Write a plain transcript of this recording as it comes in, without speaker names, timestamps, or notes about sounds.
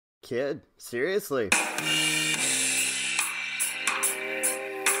kid. Seriously.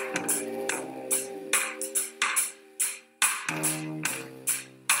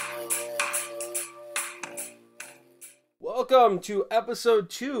 Welcome to episode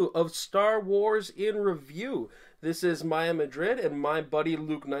 2 of Star Wars in Review. This is Miah Madrid and my buddy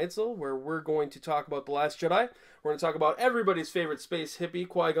Luke Neitzel, where we're going to talk about The Last Jedi. We're going to talk about everybody's favorite space hippie,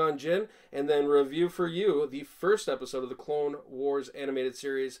 Qui-Gon Jinn, and then review for you the first episode of the Clone Wars animated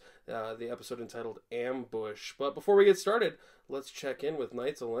series, the episode entitled Ambush. But before we get started, let's check in with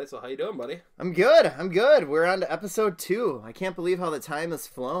Neitzel. Neitzel, how you doing, buddy? I'm good. We're on to episode 2. I can't believe how the time has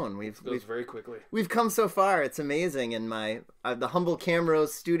flown. It goes very quickly. We've come so far. It's amazing in my the Humble Camrose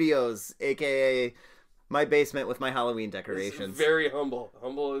Studios, aka my basement with my Halloween decorations. It's very humble.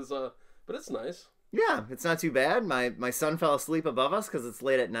 Humble is, but it's nice. Yeah, it's not too bad. My son fell asleep above us because it's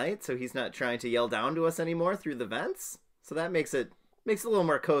late at night, so he's not trying to yell down to us anymore through the vents. So that makes it a little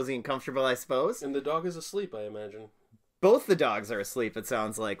more cozy and comfortable, I suppose. And the dog is asleep, I imagine. Both the dogs are asleep, it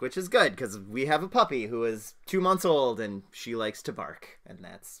sounds like, which is good, because we have a puppy who is 2 months old, and she likes to bark, and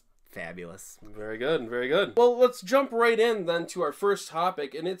that's fabulous. Very good, very good. Well, let's jump right in then to our first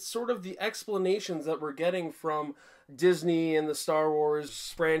topic, and it's sort of the explanations that we're getting from Disney and the Star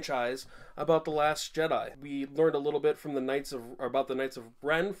Wars franchise about The Last Jedi. We learned a little bit from about the Knights of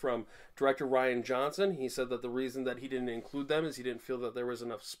Ren from director Rian Johnson. He said that the reason that he didn't include them is he didn't feel that there was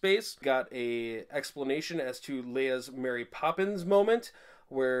enough space. Got a explanation as to Leia's Mary Poppins moment,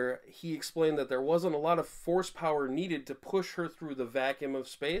 where he explained that there wasn't a lot of force power needed to push her through the vacuum of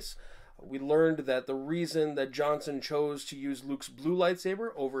space. We learned that the reason that Johnson chose to use Luke's blue lightsaber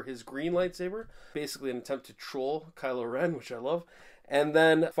over his green lightsaber, basically an attempt to troll Kylo Ren, which I love. And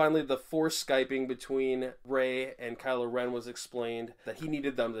then finally the force Skyping between Rey and Kylo Ren was explained, that he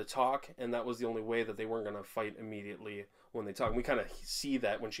needed them to talk, and that was the only way that they weren't going to fight immediately when they talk. And we kind of see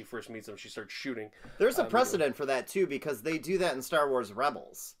that when she first meets them, she starts shooting. There's a precedent for that too, because they do that in Star Wars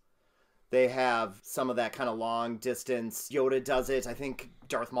Rebels. They have some of that kind of long distance. Yoda does it. I think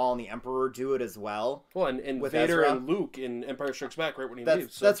Darth Maul and the Emperor do it as well. Well, and with Vader Ezra and Luke in Empire Strikes Back, right when he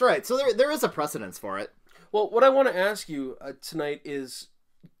leaves. So. That's right. So there is a precedence for it. Well, what I want to ask you tonight is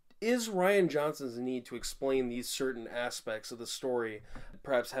Rian Johnson's need to explain these certain aspects of the story,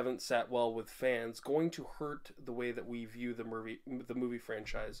 perhaps haven't sat well with fans, going to hurt the way that we view the movie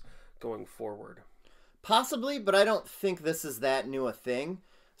franchise going forward? Possibly, but I don't think this is that new a thing.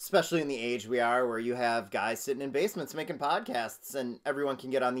 Especially in the age we are, where you have guys sitting in basements making podcasts, and everyone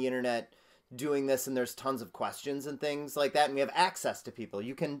can get on the internet doing this, and there's tons of questions and things like that, and we have access to people.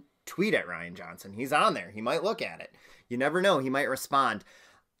 You can tweet at Rian Johnson. He's on there. He might look at it. You never know. He might respond.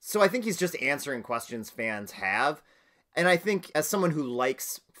 So I think he's just answering questions fans have, and I think as someone who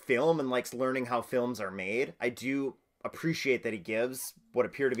likes film and likes learning how films are made, I do appreciate that he gives what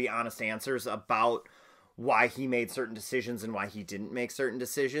appear to be honest answers about why he made certain decisions and why he didn't make certain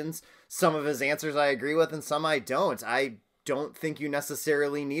decisions. Some of his answers I agree with and some I don't. I don't think you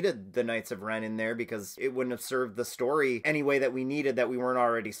necessarily needed the Knights of Ren in there because it wouldn't have served the story any way that we needed that we weren't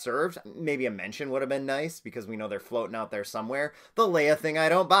already served. Maybe a mention would have been nice because we know they're floating out there somewhere. The Leia thing I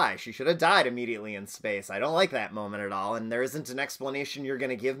don't buy. She should have died immediately in space. I don't like that moment at all, and there isn't an explanation you're going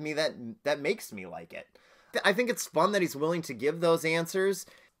to give me that makes me like it. I think it's fun that he's willing to give those answers.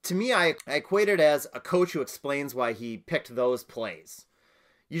 To me, I equate it as a coach who explains why he picked those plays.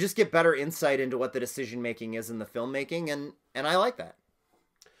 You just get better insight into what the decision-making is in the filmmaking, and I like that.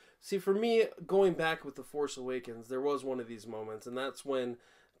 See, for me, going back with The Force Awakens, there was one of these moments, and that's when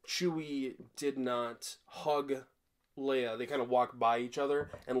Chewie did not hug Leia. They kind of walk by each other,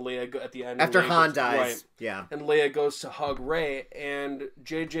 and Leia, at the end... After Leia Han dies, right, yeah. And Leia goes to hug Rey, and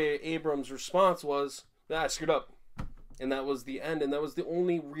J.J. Abrams' response was, I screwed up. And that was the end, and that was the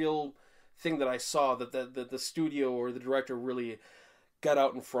only real thing that I saw that the studio or the director really got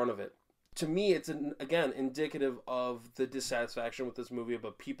out in front of it. To me, it's, again, indicative of the dissatisfaction with this movie,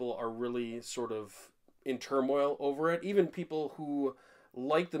 but people are really sort of in turmoil over it. Even people who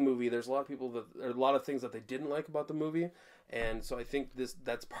like the movie, there's a lot of things that they didn't like about the movie, and so I think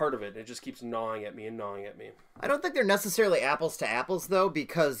that's part of it. It just keeps gnawing at me. I don't think they're necessarily apples to apples, though,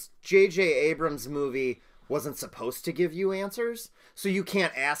 because J.J. Abrams' movie wasn't supposed to give you answers, so you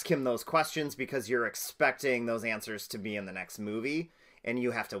can't ask him those questions because you're expecting those answers to be in the next movie, and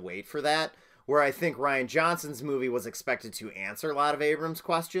you have to wait for that. Where I think Rian Johnson's movie was expected to answer a lot of Abrams'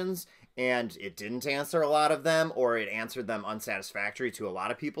 questions, and it didn't answer a lot of them, or it answered them unsatisfactory to a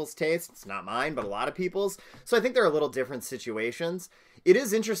lot of people's tastes. It's not mine, but a lot of people's. So I think they're a little different situations. It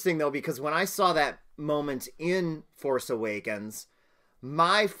is interesting, though, because when I saw that moment in Force Awakens,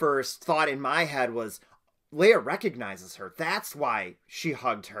 my first thought in my head was, Leia recognizes her. That's why she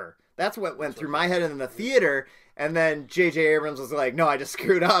hugged her. That's what went through my head in the theater. And then J.J. Abrams was like, no, I just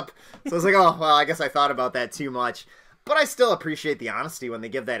screwed up. So I was like, oh, well, I guess I thought about that too much. But I still appreciate the honesty when they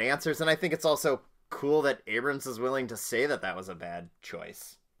give that answers. And I think it's also cool that Abrams is willing to say that that was a bad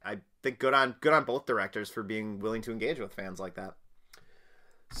choice. I think good on both directors for being willing to engage with fans like that.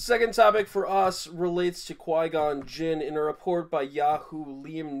 Second topic for us relates to Qui-Gon Jinn. In a report by Yahoo,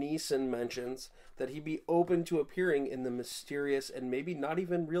 Liam Neeson mentions that he'd be open to appearing in the mysterious and maybe not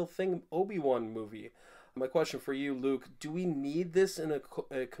even real thing Obi-Wan movie. My question for you, Luke, do we need this in a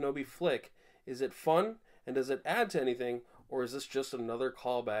Kenobi flick? Is it fun, and does it add to anything, or is this just another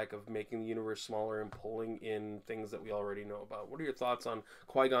callback of making the universe smaller and pulling in things that we already know about? What are your thoughts on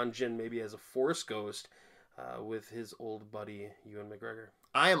Qui-Gon Jinn maybe as a Force ghost with his old buddy, Ewan McGregor?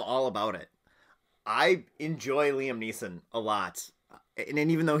 I am all about it. I enjoy Liam Neeson a lot. And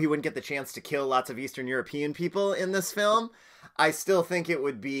even though he wouldn't get the chance to kill lots of Eastern European people in this film, I still think it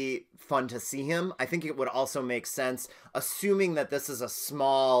would be fun to see him. I think it would also make sense, assuming that this is a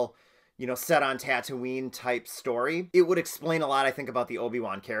small, set on Tatooine type story. It would explain a lot, I think, about the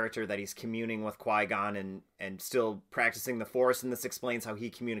Obi-Wan character, that he's communing with Qui-Gon and still practicing the Force, and this explains how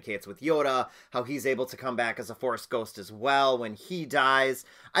he communicates with Yoda, how he's able to come back as a Force ghost as well when he dies.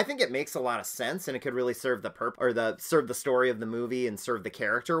 I think it makes a lot of sense, and it could really serve serve the story of the movie and serve the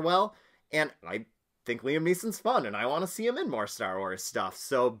character well. And I think Liam Neeson's fun, and I want to see him in more Star Wars stuff,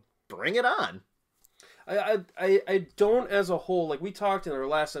 so bring it on. I don't as a whole, like we talked in our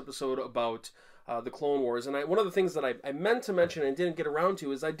last episode about the Clone Wars, and one of the things that I meant to mention and didn't get around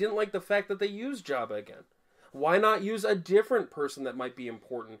to is I didn't like the fact that they used Jabba again. Why not use a different person that might be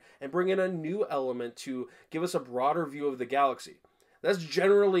important and bring in a new element to give us a broader view of the galaxy? That's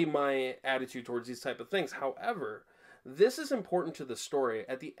generally my attitude towards these type of things. However, this is important to the story.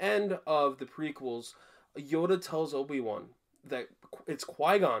 At the end of the prequels, Yoda tells Obi-Wan that it's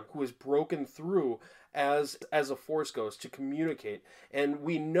Qui-Gon who has broken through as a Force ghost to communicate, and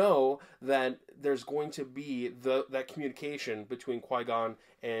we know that there's going to be that communication between Qui-Gon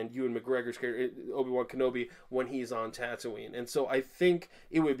and Ewan McGregor's character, Obi-Wan Kenobi, when he's on Tatooine. And so I think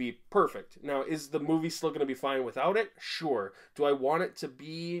it would be perfect. Now, is the movie still going to be fine without it? Sure. Do I want it to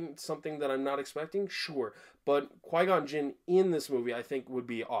be something that I'm not expecting? Sure. But Qui-Gon Jinn in this movie, I think, would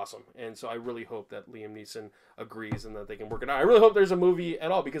be awesome. And so I really hope that Liam Neeson agrees and that they can work it out. I really hope there's a movie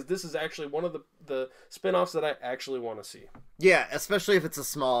at all, because this is actually one of the spin-offs that I actually want to see. Yeah, especially if it's a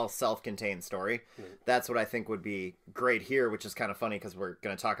small, self-contained story. That's what I think would be great here, which is kind of funny because we're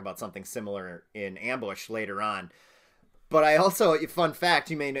going to talk about something similar in Ambush later on. But I also, fun fact,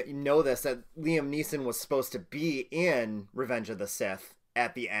 you may know this, that Liam Neeson was supposed to be in Revenge of the Sith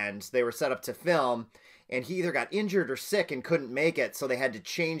at the end. They were set up to film, and he either got injured or sick and couldn't make it, so they had to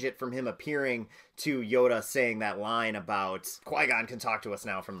change it from him appearing to Yoda saying that line about Qui-Gon can talk to us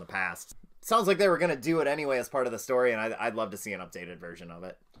now from the past. Sounds like they were going to do it anyway as part of the story, and I'd love to see an updated version of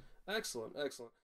it. Excellent, excellent.